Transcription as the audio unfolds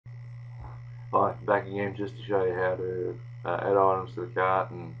back again, just to show you how to add items to the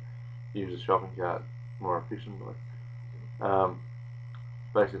cart and use the shopping cart more efficiently.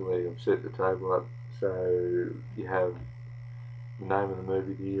 Basically, I've set the table up so you have the name of the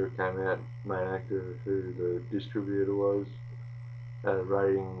movie, the year it came out, main actor, who the distributor was,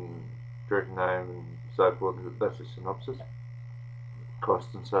 rating, director name, and so forth. That's a synopsis,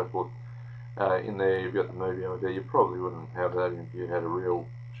 costs and so forth. In there, you've got the movie ID. You probably wouldn't have that if you had a real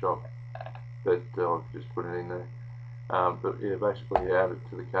shop, but I've just put it in there. But yeah, basically you add it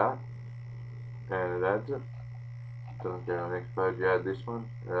to the cart, and it adds it. Doesn't go on the next page. You add this one,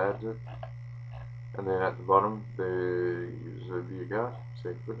 it adds it, and then at the bottom there is a view cart. So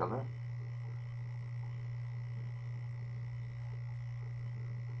you click on that.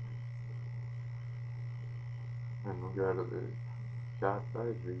 And we'll go to the cart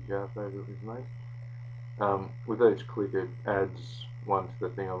page, view cart page that we've made. With each click it adds one to the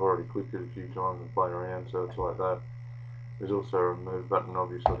thing. I've already clicked it a few times and played around, so it's like that. There's also a remove button,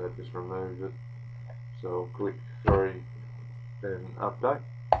 obviously that just removes it. So I'll click 3 and update,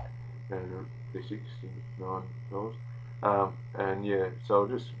 and the $69. And yeah, so I'll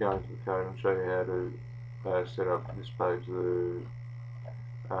just go into the code and show you how to set up this page, the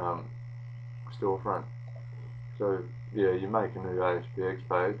storefront. So yeah, you make a new ASPX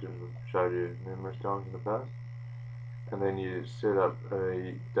page, as I've showed you numerous times in the past, and then you set up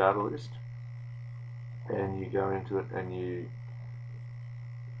a data list, and you go into it and you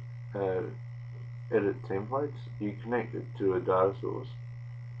edit templates. You connect it to a data source,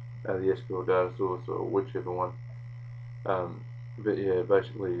 the SQL data source or whichever one. But yeah,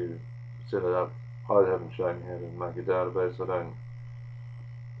 basically you set it up. I haven't shown you how to make a database. I don't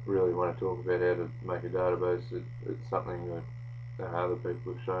really want to talk about how to make a database. It's something that other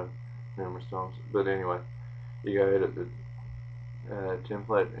people have shown numerous times. But anyway, you go edit the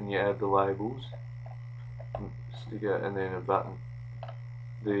template and you add the labels, sticker, and then a button.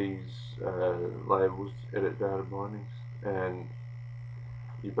 These labels edit data bindings, and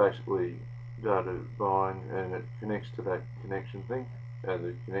you basically data bind and it connects to that connection thing,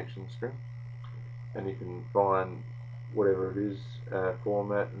 the connection string, and you can find whatever it is,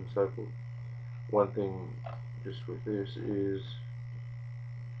 format and so forth. One thing just with this is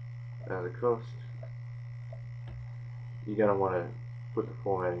the cost. You're going to want to put the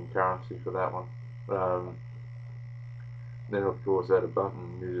formatting currency for that one. Then of course add a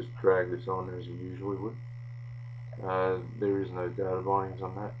button. You just drag this on as you usually would. There is no data bindings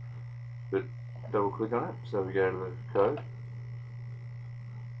on that, but double click on it. So we go to the code,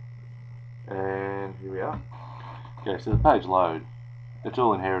 and here we are. Okay, so the page load, it's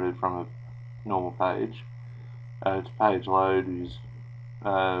all inherited from a normal page. Its page load is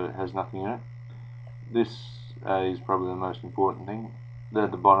has nothing in it. This is probably the most important thing.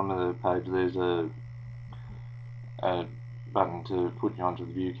 At the bottom of the page there's a button to put you onto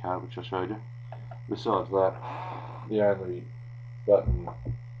the view card, which I showed you. Besides that, the only button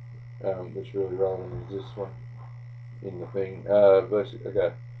that's really relevant is this one in the thing. Basically,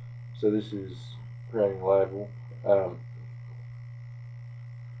 okay, so this is creating a label.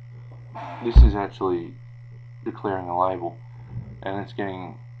 This is actually declaring a label, and it's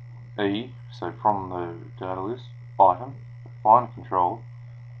getting E, so from the data list, item, find control,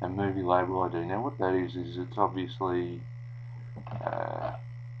 and movie label ID. Now what that is it's obviously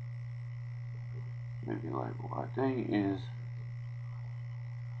movie label ID is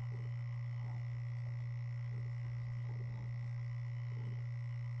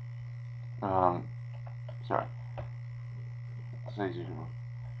sorry, it's easy to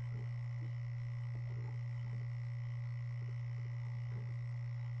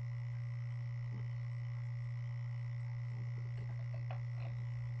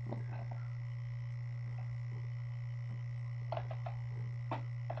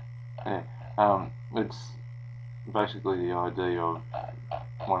it's basically the ID of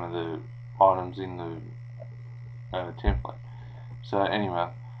one of the items in the template. So anyway,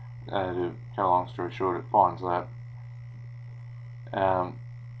 to cut a long story short, it finds that.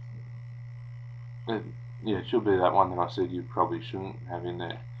 It should be that one that I said you probably shouldn't have in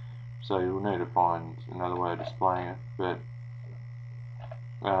there. So you'll need to find another way of displaying it. But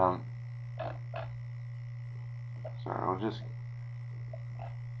sorry, I'll just.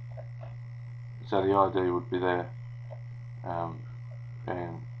 So the ID would be there,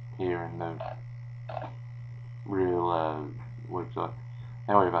 and here in the real website.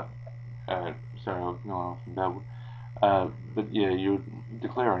 However, sorry, I've gone off and babbled. But yeah, you would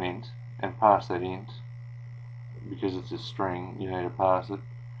declare an int and pass that int. Because it's a string, you need to pass it.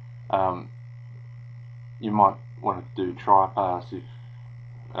 You might want to do try pass if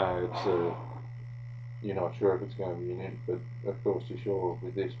it's you're not sure if it's going to be an int, but of course you're sure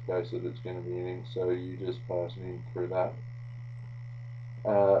with this case that it's going to be an int, so you just pass it in through that.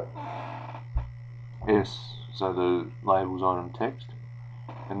 S, so the labels item text,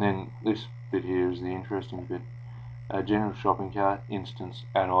 and then this bit here is the interesting bit. General shopping cart instance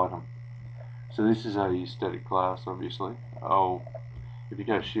add item. So this is a static class, obviously. If you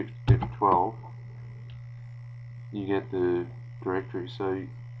go Shift F12, you get the directory. So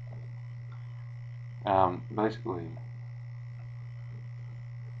basically,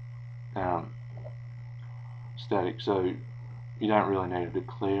 static. So you don't really need to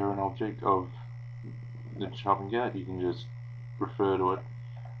declare an object of the shopping cart. You can just refer to it,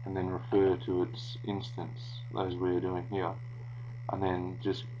 and then refer to its instance, as we're doing here, and then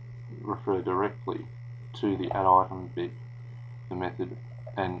just refer directly to the add item bit, the method,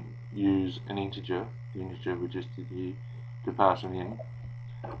 and use an integer, the integer we just did here, to pass it in.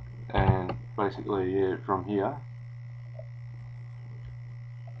 And basically, from here,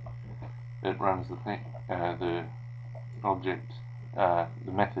 it runs the thing, the object,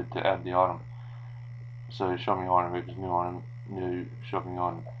 the method to add the item. So shopping item equals new item, new shopping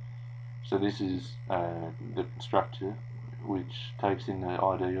item. So this is the constructor which takes in the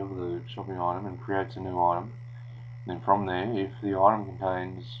ID of the shopping item and creates a new item. Then from there, if the item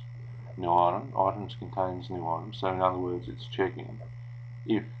contains new item, items contains new items. So in other words, it's checking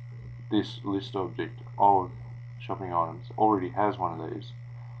if this list object of shopping items already has one of these.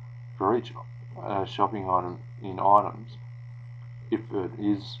 For each shopping item in items, if it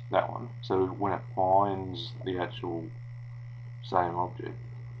is that one, so when it finds the actual same object,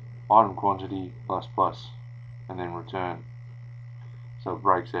 item quantity plus plus, and then return. So it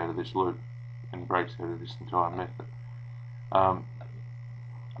breaks out of this loop and breaks out of this entire method.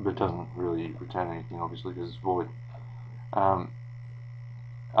 But doesn't really return anything, obviously, because it's void.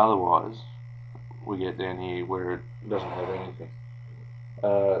 Otherwise, we get down here where it doesn't have anything.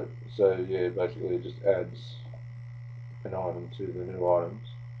 So yeah, basically it just adds an item to the new items,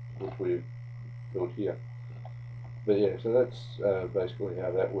 which we've built here. But yeah, so that's basically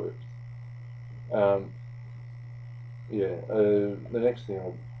how that works. The next thing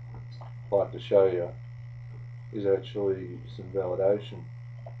I'd like to show you is actually some validation.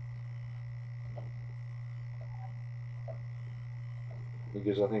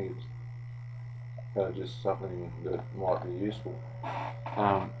 Because I think it's just something that might be useful.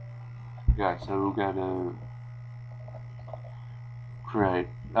 Okay, so we'll go to create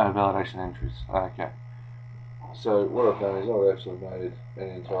validation entries. Okay. So what I've done is I've actually made an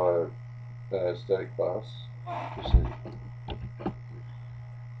entire static class. You see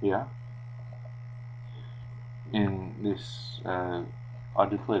here. In this, I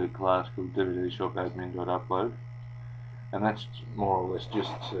declared a class called dvdshop_admin.upload, and that's more or less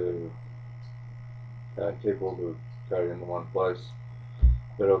just to keep all the code in one place.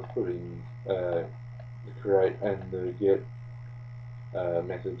 But I've put in the create and the get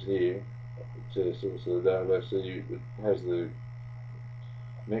methods here to source of the database. So it has the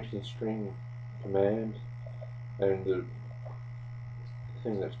connection string command, and the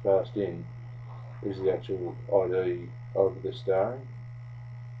thing that's passed in is the actual ID of the star.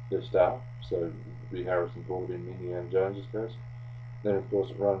 So it would be Harrison Ford in Indiana Jones's case. Then of course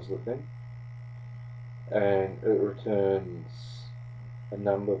it runs the thing, and it returns a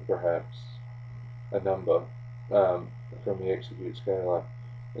number, perhaps a number from the execute scalar,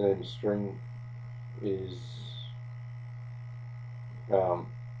 and then the string is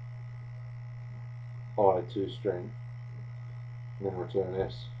I2 string, and then return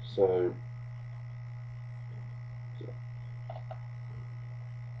S. So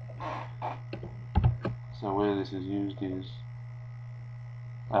where this is used is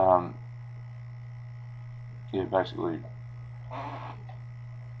basically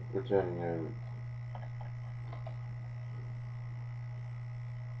returning a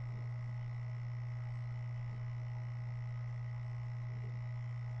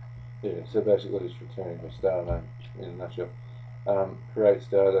so basically it's returning a star name in a nutshell. Create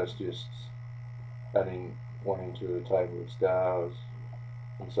star, that's just adding one into a table of stars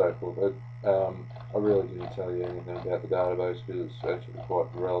and so forth. I really didn't tell you anything about the database because it's actually quite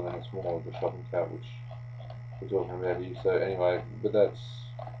irrelevant. It's more of the shopping cart which we're talking about here. So anyway, but that's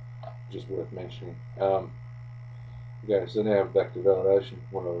just worth mentioning. Okay, so now back to validation,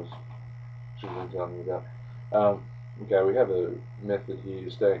 what I should have been telling you about. Okay, we have a method here,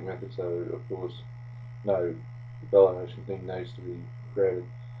 static method, so of course no validation thing needs to be created.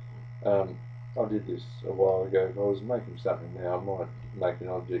 I did this a while ago. If I was making something now, I might make an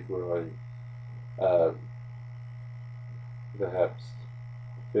object where I perhaps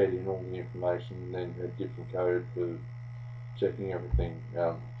fed in all the information and then had different code for checking everything.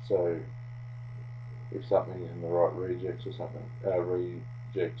 So if something is in the right regex or something,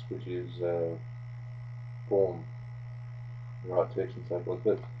 regex, which is form, the right text and so forth.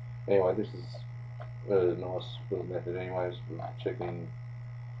 But anyway, this is a nice little method anyways for checking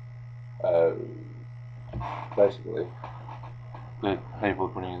basically that people are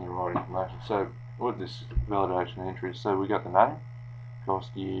putting in the right information. So what this validation entry is, so we got the name,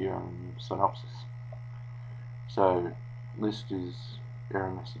 cost, year and synopsis. So list is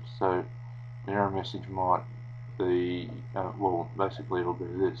error message. So the error message might be, well, basically it'll be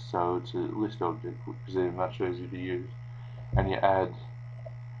this. So it's a list object because they're much easier to use, and you add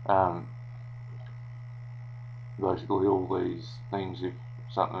basically all these things if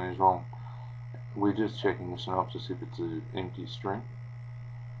something is wrong. We're just checking the synopsis if it's an empty string.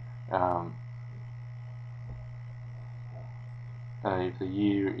 If the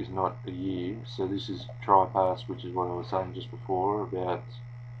year is not a year, so this is try pass, which is what I was saying just before about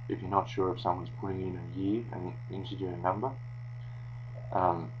if you're not sure if someone's putting in a year, an integer, a number,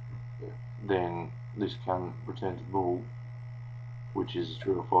 then this can return to bool, which is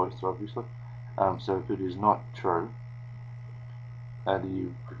true or false, obviously. So if it is not true, the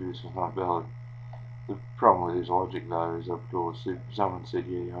year produced is not valid. The problem with this logic though is, of course, if someone said,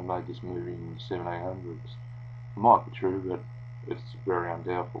 yeah, I made this movie in the 1700s, it might be true, but it's very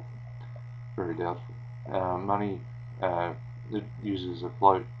undoubtful, very doubtful. Money, it uses a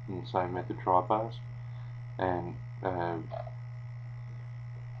float in the same method, try pass, and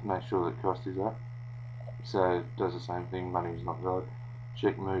make sure that cost is up. So it does the same thing, money is not valid.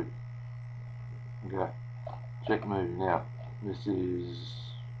 Check move. Okay, check move. Now, this is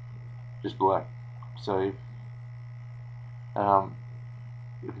just black. So if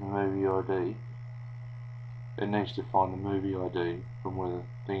the movie ID, it needs to find the movie ID from where the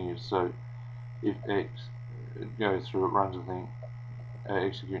thing is. So if X, it goes through, it runs a thing,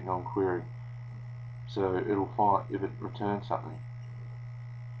 execute non-query. So it'll find, if it returns something,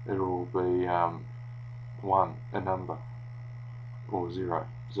 it'll be 1, a number, or 0.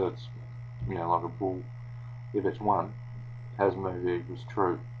 So it's, you know, like a bool. If it's 1, has movie equals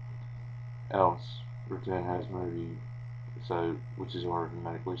true, else return has movie, so which is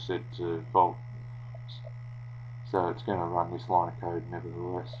automatically set to false. So it's going to run this line of code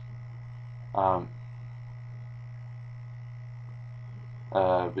nevertheless.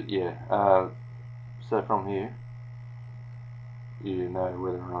 But yeah, so from here you know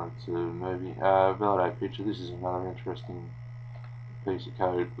whether or not it's a movie. Validate picture. This is another interesting piece of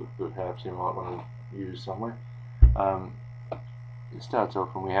code that perhaps you might want to use somewhere. It starts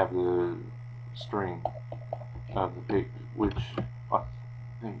off when we have the string of the pic, which I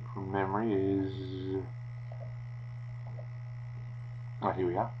think from memory is, oh, here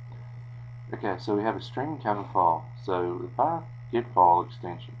we are. Okay, so we have a string cover file. So the path get file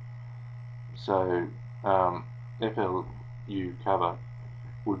extension. So FLU cover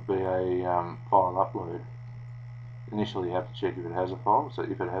would be a file upload. Initially you have to check if it has a file. So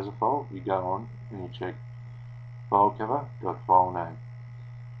if it has a file, you go on and you check file cover dot file name.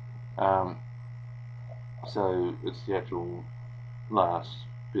 So it's the actual last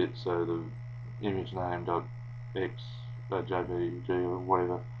bit. So the image name dot x jpg or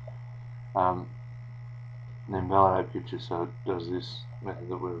whatever. Then validate picture, so it does this method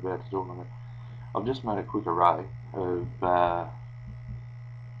that we're about to talk about. I've just made a quick array of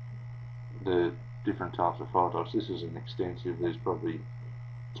the different types of file types. This is an extensive, there's probably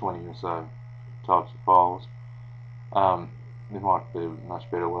 20 or so types of files. There might be a much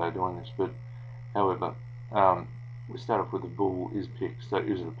better way of doing this, but however, we start off with the bool is pic, so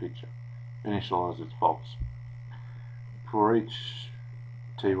is it a picture? Initialize it's false. For each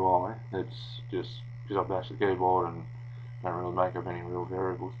ty, that's just because I bash the keyboard and don't really make up any real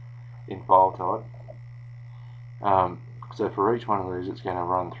variables in file type. So for each one of these, it's going to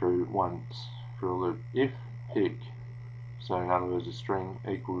run through once for a loop. If pic, so in other words, a string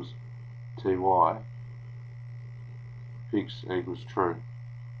equals ty, pics equals true.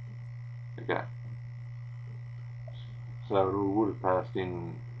 Okay. So it would have passed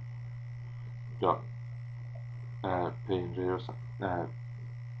in dot png or something,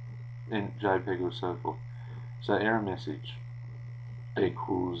 in JPEG or so forth. So error message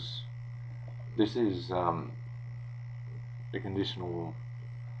equals, this is a conditional,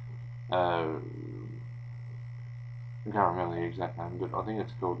 I can't remember the exact name, but I think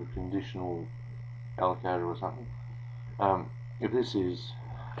it's called a conditional allocator or something. If this is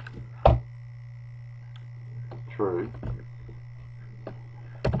true,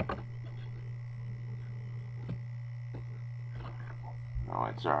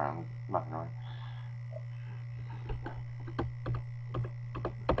 Wait, sorry, I'm mucking around.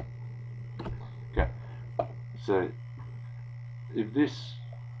 Okay, so if this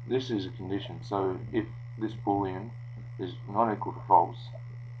is a condition, so if this boolean is not equal to false,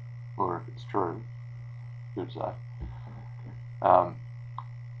 or if it's true, should say,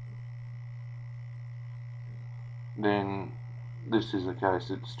 then this is the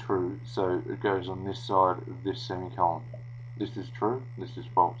case it's true, so it goes on this side of this semicolon. This is true, this is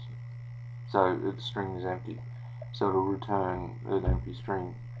false. So the string is empty. So it'll return an empty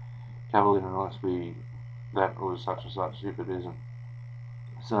string. Capital letter must be that or such and such if it isn't.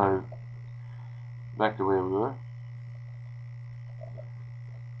 So back to where we were.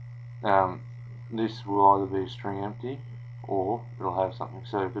 This will either be string empty or it'll have something.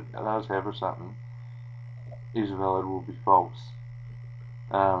 So if it does have something, is valid will be false.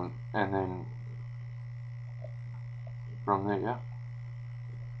 And then from there,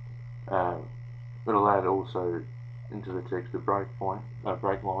 it'll add also into the text a break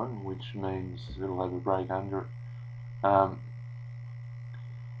line, which means it'll have a break under it.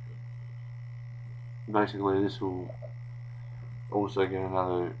 Basically, this will also get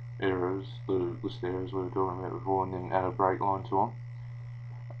another errors, the list of errors we were talking about before, and then add a break line to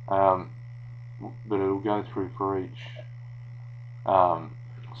them. But it'll go through for each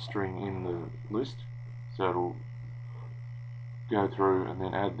string in the list, so it'll go through and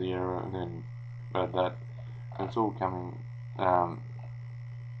then add the error and then add that, and it's all coming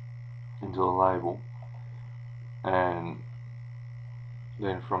into the label, and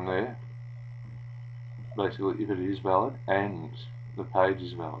then from there, basically if it is valid and the page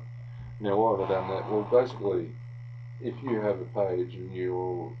is valid. Now why have I done that? Well, basically if you have a page and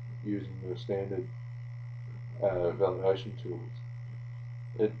you're using the standard validation tools,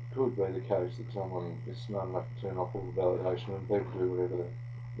 it could be the case that someone is smart enough to turn off all the validation and people do whatever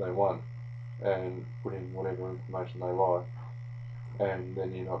they want and put in whatever information they like, and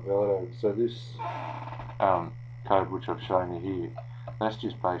then you're not validated. So this code which I've shown you here, that's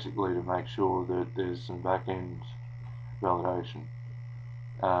just basically to make sure that there's some back-end validation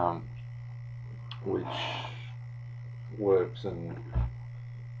which works, and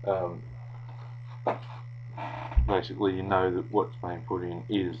basically you know that what's being put in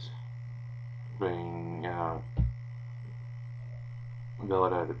is being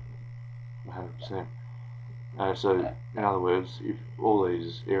validated 100%. So in other words, if all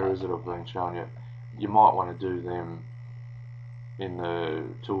these errors that I've been showing you, you might want to do them in the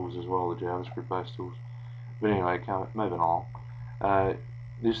tools as well, the JavaScript based tools. But anyway, moving on.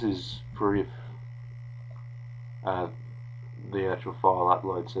 This is for if the actual file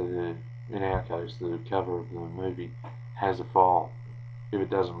upload, so in our case the cover of the movie has a file. If it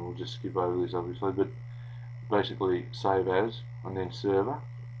doesn't, we'll just skip over this obviously, but basically save as, and then server,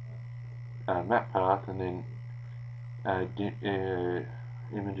 map path, and then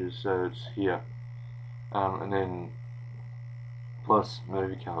images, so it's here, and then plus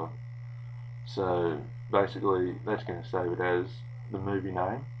movie cover. So basically that's going to save it as the movie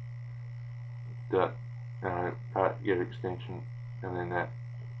name, dot part get extension, and then that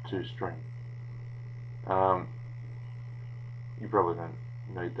to string. You probably don't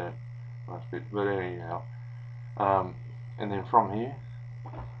need that last bit, but anyhow, and then from here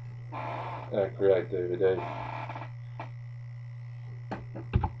create DVD.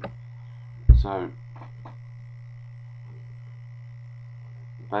 So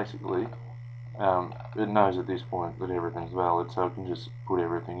basically it knows at this point that everything's valid, so it can just put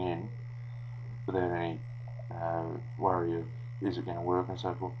everything in without any worry of is it going to work and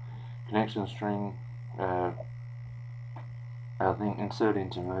so forth. Connection string, I think insert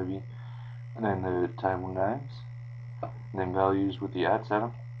into movie, and then the table names, and then values with the @,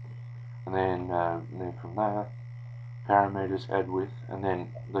 and then from there parameters add with, and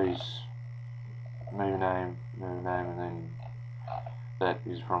then these movie name, and then that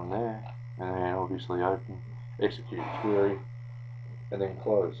is from there, and then obviously open, execute query, and then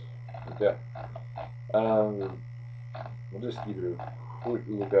close. Okay. We'll just give it a quick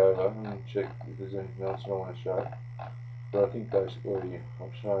look over and check if there's anything else I want to show. But I think basically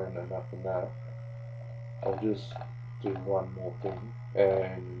I've shown enough in that. I'll just do one more thing,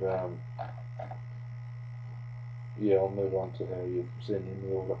 and yeah, I'll move on to how you send in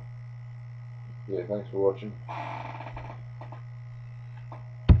the order. Yeah, thanks for watching.